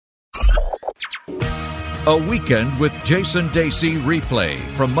A Weekend with Jason Dacey replay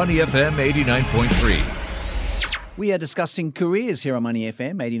from Money FM 89.3. We are discussing careers here on Money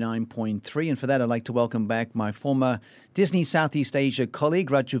FM 89.3, and for that I'd like to welcome back my former Disney Southeast Asia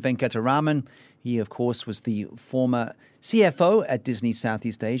colleague, Raju Venkataraman. He, of course, was the former CFO at Disney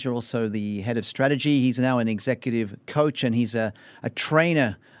Southeast Asia, also the head of strategy. He's now an executive coach, and he's a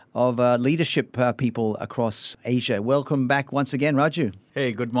trainer of leadership people across Asia. Welcome back once again, Raju.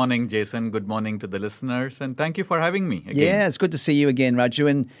 Hey, good morning, Jason. Good morning to the listeners, and thank you for having me again. Yeah, it's good to see you again, Raju.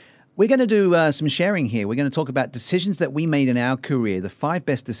 And we're going to do some sharing here. We're going to talk about decisions that we made in our career, the 5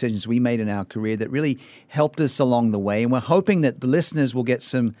 best decisions we made in our career that really helped us along the way. And we're hoping that the listeners will get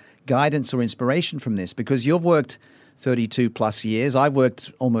some guidance or inspiration from this, because you've worked 32 plus years. I've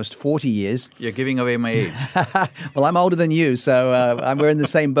worked almost 40 years. You're giving away my age. Well, I'm older than you, so we're in the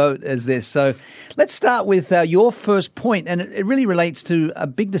same boat as this. So let's start with your first point, and it really relates to a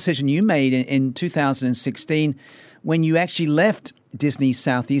big decision you made in 2016 when you actually left Disney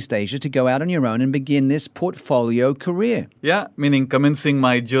Southeast Asia to go out on your own and begin this portfolio career. Yeah, meaning commencing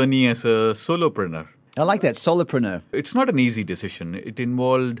my journey as a solopreneur. I like that, solopreneur. It's not an easy decision. It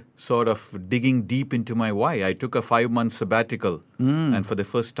involved sort of digging deep into my why. I took a 5-month sabbatical, and for the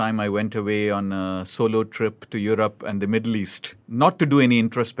first time I went away on a solo trip to Europe and the Middle East. Not to do any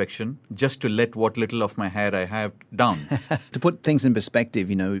introspection, just to let what little of my hair I have down. To put things in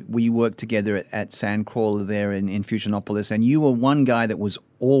perspective, you know, we worked together at Sandcrawler there in Fusionopolis, and you were one guy that was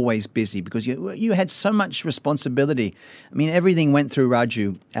always busy because you had so much responsibility. I mean, everything went through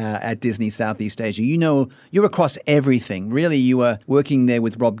Raju at Disney Southeast Asia. You know, you're across everything. Really, you were working there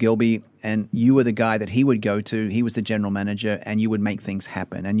with Rob Gilby, and you were the guy that he would go to. He was the general manager, and you would make things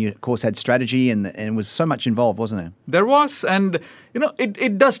happen. And you, of course, had strategy, and it was so much involved, wasn't there? There was, and, you know,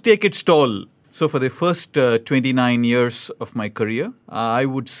 it does take its toll. So for the first 29 years of my career, I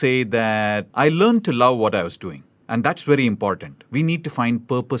would say that I learned to love what I was doing. And that's very important. We need to find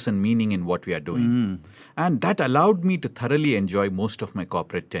purpose and meaning in what we are doing. And that allowed me to thoroughly enjoy most of my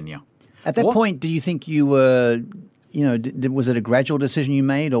corporate tenure. At that point, do you think you were, you know, was it a gradual decision you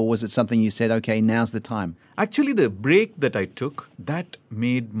made, or was it something you said, okay, now's the time? Actually, the break that I took, that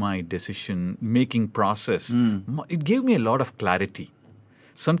made my decision-making process, it gave me a lot of clarity.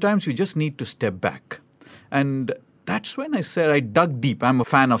 Sometimes you just need to step back. And that's when I said I dug deep. I'm a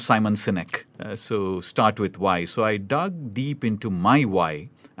fan of Simon Sinek. So start with why. So I dug deep into my why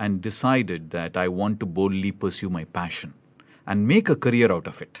and decided that I want to boldly pursue my passion and make a career out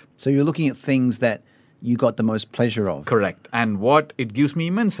of it. So you're looking at things that you got the most pleasure of. Correct. And what it gives me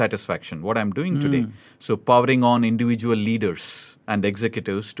immense satisfaction, what I'm doing today. So powering on individual leaders and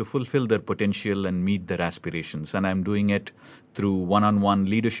executives to fulfill their potential and meet their aspirations. And I'm doing it through one-on-one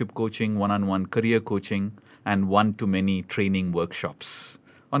leadership coaching, one-on-one career coaching, and one-to-many training workshops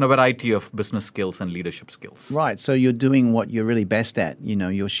on a variety of business skills and leadership skills. Right. So you're doing what you're really best at. You know,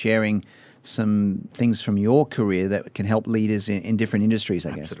 you're sharing some things from your career that can help leaders in different industries,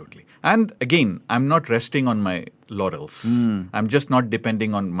 I guess. Absolutely. And again, I'm not resting on my laurels. I'm just not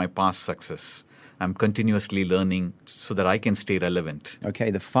depending on my past success. I'm continuously learning so that I can stay relevant. Okay,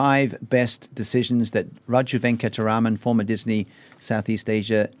 the 5 best decisions that Raju Venkataraman, former Disney Southeast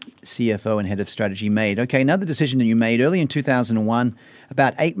Asia CFO and head of strategy, made. Okay, another decision that you made early in 2001,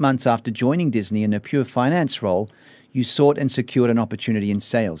 about 8 months after joining Disney in a pure finance role, you sought and secured an opportunity in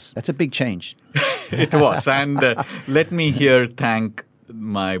sales. That's a big change. It was. And let me here thank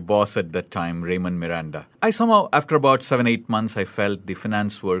my boss at that time, Raymond Miranda. I somehow, after about 7-8 months, I felt the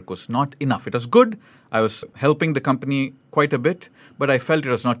finance work was not enough. It was good. I was helping the company quite a bit, but I felt it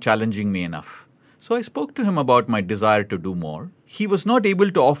was not challenging me enough. So I spoke to him about my desire to do more. He was not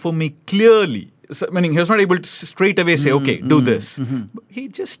able to offer me clearly, meaning he was not able to straight away say, okay, do this. He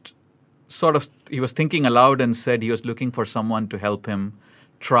just he was thinking aloud and said he was looking for someone to help him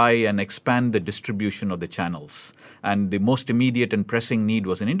try and expand the distribution of the channels. And the most immediate and pressing need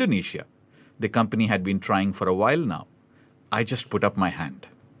was in Indonesia. The company had been trying for a while now. I just put up my hand.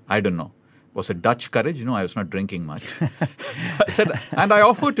 I don't know. Was it Dutch courage? No, I was not drinking much. I said, and I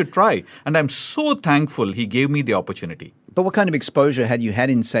offered to try. And I'm so thankful he gave me the opportunity. But what kind of exposure had you had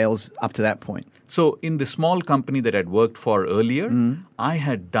in sales up to that point? So in the small company that I'd worked for earlier, I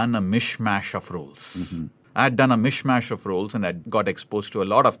had done a mishmash of roles. I had done a mishmash of roles and I got exposed to a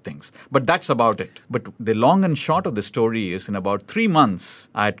lot of things. But that's about it. But the long and short of the story is in about 3 months,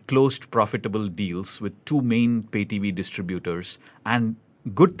 I had closed profitable deals with 2 main pay TV distributors. And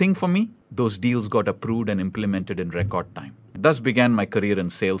good thing for me, those deals got approved and implemented in record time. Thus began my career in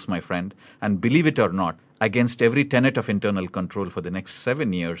sales, my friend. And believe it or not, against every tenet of internal control for the next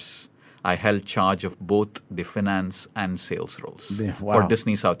 7 years, I held charge of both the finance and sales roles Wow. for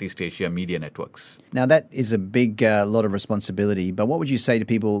Disney Southeast Asia Media Networks. Now, that is a big lot of responsibility, but what would you say to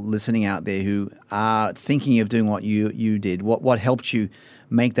people listening out there who are thinking of doing what you did? What helped you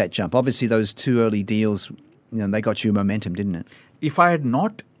make that jump? Obviously, those 2 early deals, they got you momentum, didn't it? If I had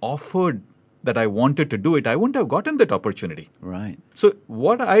not offered that I wanted to do it, I wouldn't have gotten that opportunity. Right. So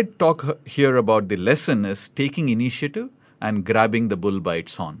what I talk here about the lesson is taking initiative and grabbing the bull by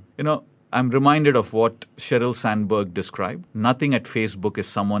its horn. I'm reminded of what Sheryl Sandberg described. Nothing at Facebook is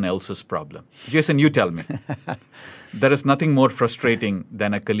someone else's problem. Jason, you tell me. There is nothing more frustrating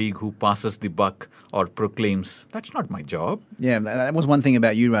than a colleague who passes the buck or proclaims, that's not my job. Yeah, that was one thing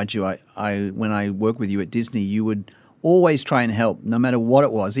about you, Raju. When I worked with you at Disney, you would always try and help, no matter what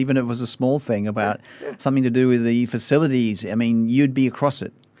it was, even if it was a small thing about something to do with the facilities. I mean, you'd be across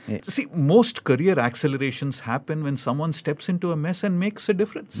it. Yeah. See, most career accelerations happen when someone steps into a mess and makes a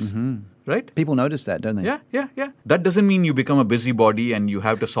difference, right? People notice that, don't they? Yeah. That doesn't mean you become a busybody and you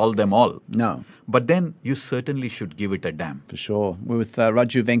have to solve them all. No. But then you certainly should give it a damn. For sure. We're with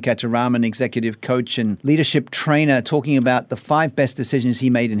Raju Venkataraman, executive coach and leadership trainer, talking about the 5 best decisions he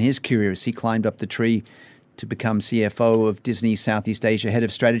made in his career as he climbed up the tree to become CFO of Disney Southeast Asia, head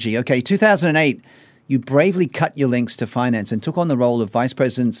of strategy. Okay, 2008. You bravely cut your links to finance and took on the role of Vice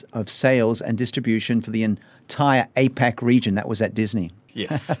President of Sales and Distribution for the entire APAC region. That was at Disney.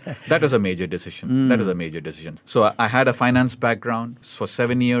 Yes, that was a major decision. That was a major decision. So I had a finance background. For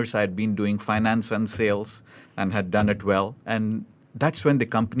 7 years, I had been doing finance and sales and had done it well. And that's when the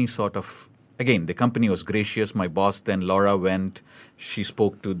company the company was gracious. My boss then, Laura, went. She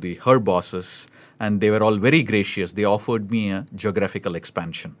spoke to her bosses, and they were all very gracious. They offered me a geographical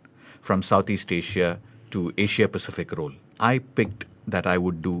expansion from Southeast Asia to Asia Pacific role. I picked that I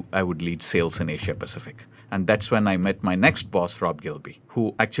would lead sales in Asia Pacific. And that's when I met my next boss, Rob Gilby,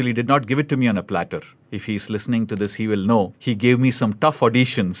 who actually did not give it to me on a platter. If he's listening to this, he will know. He gave me some tough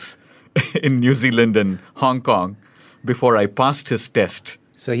auditions in New Zealand and Hong Kong before I passed his test.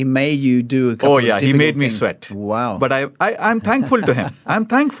 So he made you do a couple of difficult he made me things. sweat. Wow. But I'm thankful to him. I'm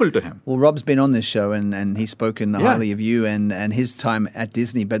thankful to him. Well, Rob's been on this show and he's spoken highly of you and his time at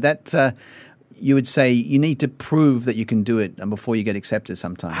Disney. But that, you would say you need to prove that you can do it before you get accepted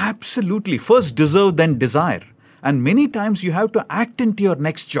sometimes. Absolutely. First deserve, then desire. And many times you have to act into your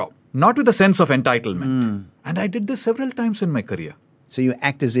next job, not with a sense of entitlement. And I did this several times in my career. So you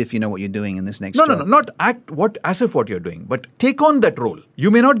act as if you know what you're doing in this next job. No, not act as if what you're doing, but take on that role. You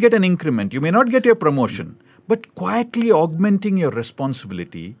may not get an increment, you may not get your promotion, but quietly augmenting your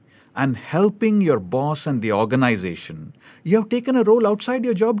responsibility and helping your boss and the organization. You have taken a role outside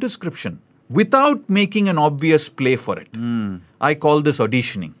your job description without making an obvious play for it. I call this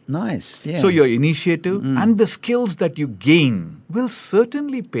auditioning. Nice, yeah. So your initiative and the skills that you gain will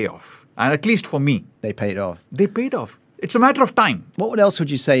certainly pay off. And at least for me, They paid off. they paid off. It's a matter of time. What else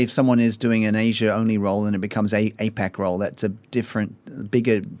would you say if someone is doing an Asia-only role and it becomes a APAC role? That's a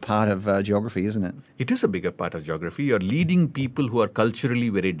bigger part of geography, isn't it? It is a bigger part of geography. You're leading people who are culturally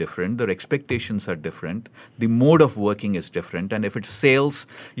very different. Their expectations are different. The mode of working is different. And if it's sales,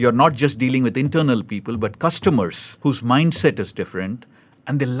 you're not just dealing with internal people, but customers whose mindset is different.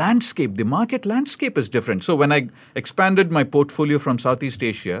 And the market landscape is different. So when I expanded my portfolio from Southeast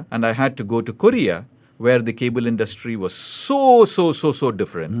Asia and I had to go to Korea, where the cable industry was so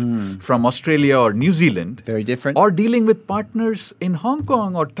different from Australia or New Zealand. Very different. Or dealing with partners in Hong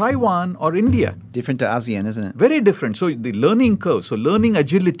Kong or Taiwan or India. Different to ASEAN, isn't it? Very different. So the learning curve, so learning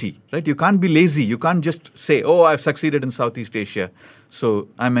agility, right? You can't be lazy. You can't just say, I've succeeded in Southeast Asia, so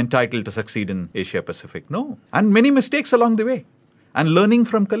I'm entitled to succeed in Asia Pacific. No. And many mistakes along the way. And learning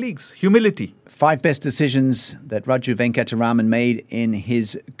from colleagues, humility. 5 best decisions that Raju Venkataraman made in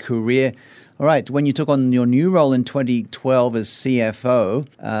his career. All right, when you took on your new role in 2012 as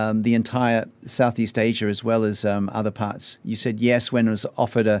CFO, the entire Southeast Asia as well as other parts, you said yes when it was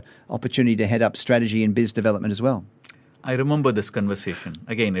offered an opportunity to head up strategy and biz development as well. I remember this conversation.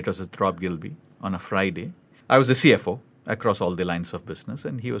 Again, it was with Rob Gilby on a Friday. I was the CFO across all the lines of business,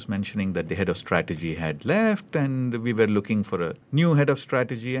 and he was mentioning that the head of strategy had left and we were looking for a new head of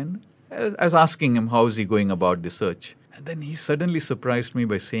strategy, and I was asking him how is he going about the search. And then he suddenly surprised me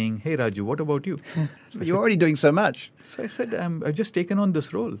by saying, "Hey Raju, what about you?" You're already doing so much. So I said, I've just taken on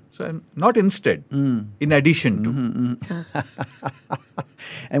this role. So I'm not instead, in addition to.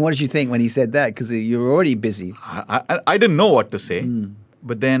 And what did you think when he said that? Because you were already busy. I didn't know what to say.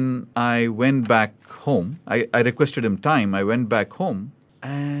 But then I went back home. I requested him time. I went back home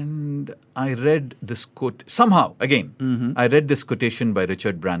and I read this quote. Somehow, again, I read this quotation by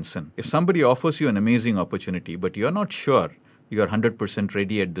Richard Branson. If somebody offers you an amazing opportunity, but you're not sure you are 100%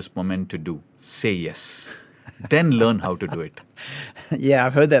 ready at this moment to do, say yes. Then learn how to do it. Yeah,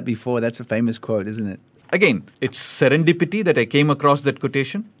 I've heard that before. That's a famous quote, isn't it? Again, it's serendipity that I came across that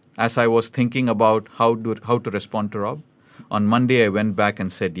quotation as I was thinking about how to respond to Rob. On Monday, I went back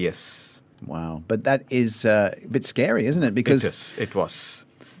and said yes. Wow. But that is a bit scary, isn't it? Because It was.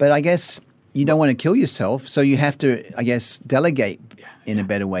 But I guess you don't want to kill yourself, so you have to, I guess, delegate in a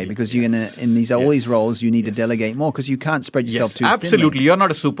better way, because you're gonna in all these roles you need to delegate more, because you can't spread yourself too thin. Absolutely. You're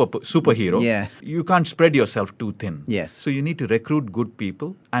not a superhero. Yeah. You can't spread yourself too thin. Yes. So you need to recruit good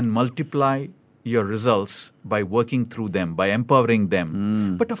people and multiply your results by working through them, by empowering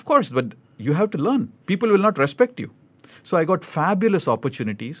them. But of course, you have to learn. People will not respect you. So I got fabulous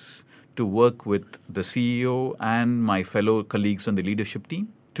opportunities to work with the CEO and my fellow colleagues on the leadership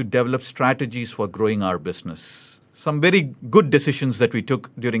team to develop strategies for growing our business. Some very good decisions that we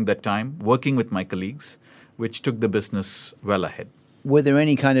took during that time, working with my colleagues, which took the business well ahead. Were there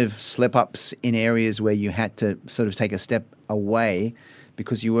any kind of slip-ups in areas where you had to sort of take a step away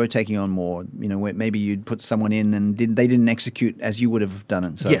because you were taking on more, where maybe you'd put someone in and they didn't execute as you would have done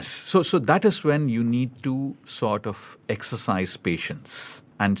it? Yes. So that is when you need to sort of exercise patience.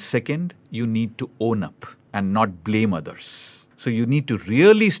 And second, you need to own up and not blame others. So you need to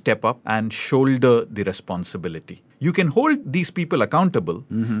really step up and shoulder the responsibility. You can hold these people accountable,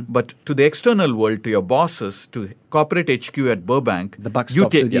 but to the external world, to your bosses, to corporate HQ at Burbank, the buck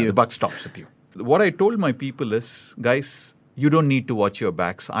stops with you. The buck stops with you. What I told my people is, guys, you don't need to watch your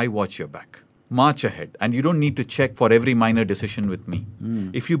backs. I watch your back. March ahead. And you don't need to check for every minor decision with me.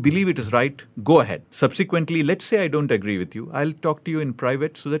 If you believe it is right, go ahead. Subsequently, let's say I don't agree with you. I'll talk to you in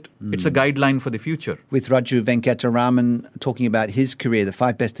private so that it's a guideline for the future. With Raju Venkataraman talking about his career, the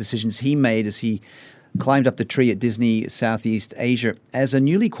 5 best decisions he made as he climbed up the tree at Disney Southeast Asia. As a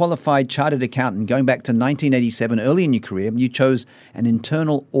newly qualified chartered accountant, going back to 1987, early in your career, you chose an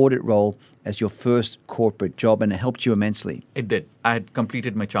internal audit role as your first corporate job, and it helped you immensely. It did. I had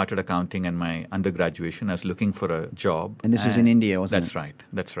completed my chartered accounting and my undergraduation. I was looking for a job. And this was in India, wasn't it?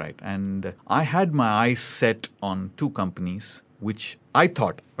 That's right. And I had my eyes set on 2 companies, which I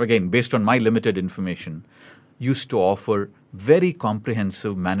thought, again, based on my limited information, used to offer very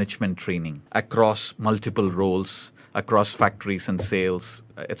comprehensive management training across multiple roles, across factories and sales,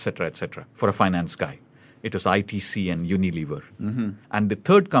 etc., for a finance guy. It was ITC and Unilever. And the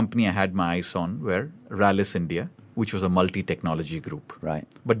third company I had my eyes on were Rallis India, which was a multi-technology group. Right.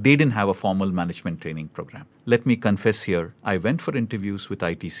 But they didn't have a formal management training program. Let me confess here, I went for interviews with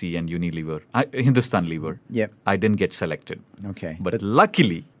ITC and Unilever, Hindustan Lever. Yep. I didn't get selected. Okay. But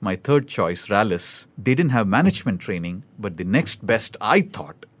luckily, my third choice, Rallis, they didn't have management training, but the next best, I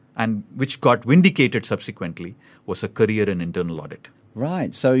thought, and which got vindicated subsequently, was a career in internal audit.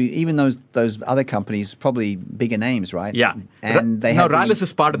 Right. So even those other companies, probably bigger names, right? Yeah. And they now Rallis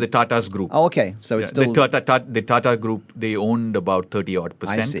is part of the Tata's group. Oh, okay. So it's still the Tata group. They owned about 30-odd%.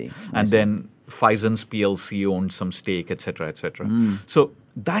 I see. And then Phison's PLC owned some stake, etc., So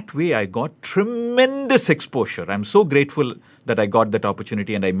that way, I got tremendous exposure. I'm so grateful that I got that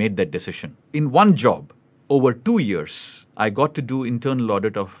opportunity and I made that decision. In one job, over 2 years, I got to do internal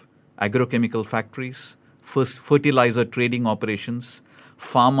audit of agrochemical factories, first fertilizer trading operations,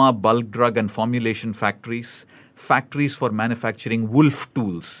 pharma, bulk drug and formulation factories, factories for manufacturing Wolf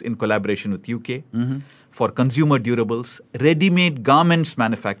tools in collaboration with UK, for consumer durables, ready-made garments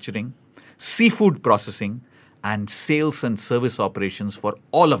manufacturing, seafood processing, and sales and service operations for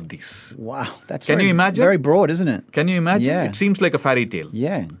all of these. Wow. That's Can you imagine? Very broad, isn't it? Can you imagine? Yeah. It seems like a fairy tale.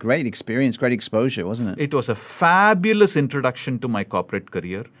 Yeah. Great experience, great exposure, wasn't it? It was a fabulous introduction to my corporate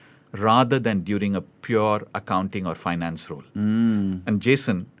career rather than during a pure accounting or finance role. And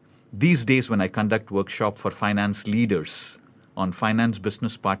Jason, these days when I conduct workshop for finance leaders on finance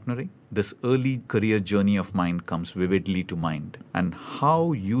business partnering, this early career journey of mine comes vividly to mind, and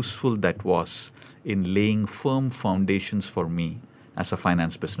how useful that was in laying firm foundations for me as a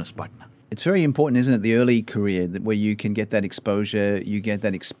finance business partner. It's very important, isn't it, the early career where you can get that exposure, you get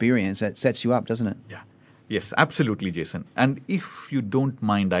that experience, that sets you up, doesn't it? Yeah. Yes, absolutely, Jason. And if you don't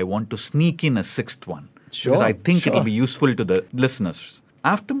mind, I want to sneak in a 6th one. Sure. Because I think it'll be useful to the listeners.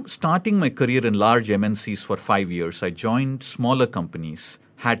 After starting my career in large MNCs for 5 years, I joined smaller companies,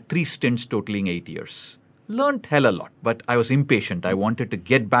 had 3 stints totaling 8 years. Learned hell a lot, but I was impatient. I wanted to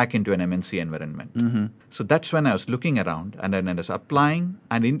get back into an MNC environment. So that's when I was looking around and then I was applying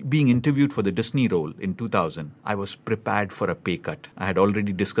and being interviewed for the Disney role in 2000. I was prepared for a pay cut. I had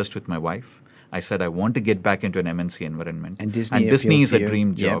already discussed with my wife. I said, I want to get back into an MNC environment. And Disney is a dream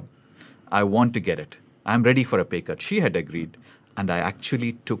Yep. job. I want to get it. I'm ready for a pay cut. She had agreed. And I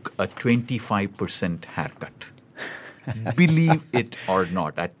actually took a 25% haircut. Believe it or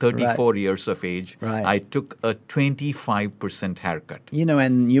not, at 34 years of age, Right. I took a 25% haircut. You know,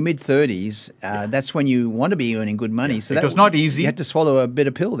 and your mid-30s, that's when you want to be earning good money. So It was not easy. You had to swallow a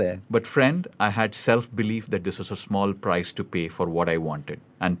bitter pill there. But friend, I had self-belief that this was a small price to pay for what I wanted.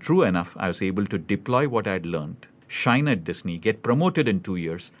 And true enough, I was able to deploy what I had learned, shine at Disney, get promoted in 2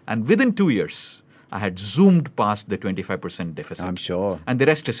 years, and within 2 years, I had zoomed past the 25% deficit. I'm sure. And the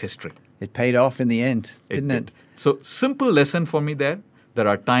rest is history. It paid off in the end, didn't it? did. So, simple lesson for me there. There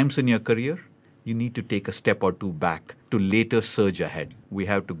are times in your career you need to take a step or two back to later surge ahead. We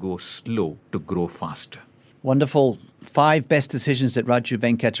have to go slow to grow faster. Wonderful. 5 best decisions that Raju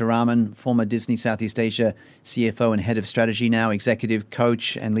Venkataraman, former Disney Southeast Asia CFO and head of strategy, now executive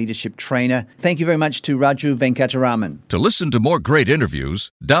coach and leadership trainer. Thank you very much to Raju Venkataraman. To listen to more great interviews,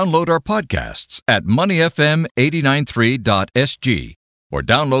 download our podcasts at moneyfm893.sg or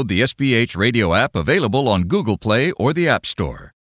download the SPH radio app available on Google Play or the App Store.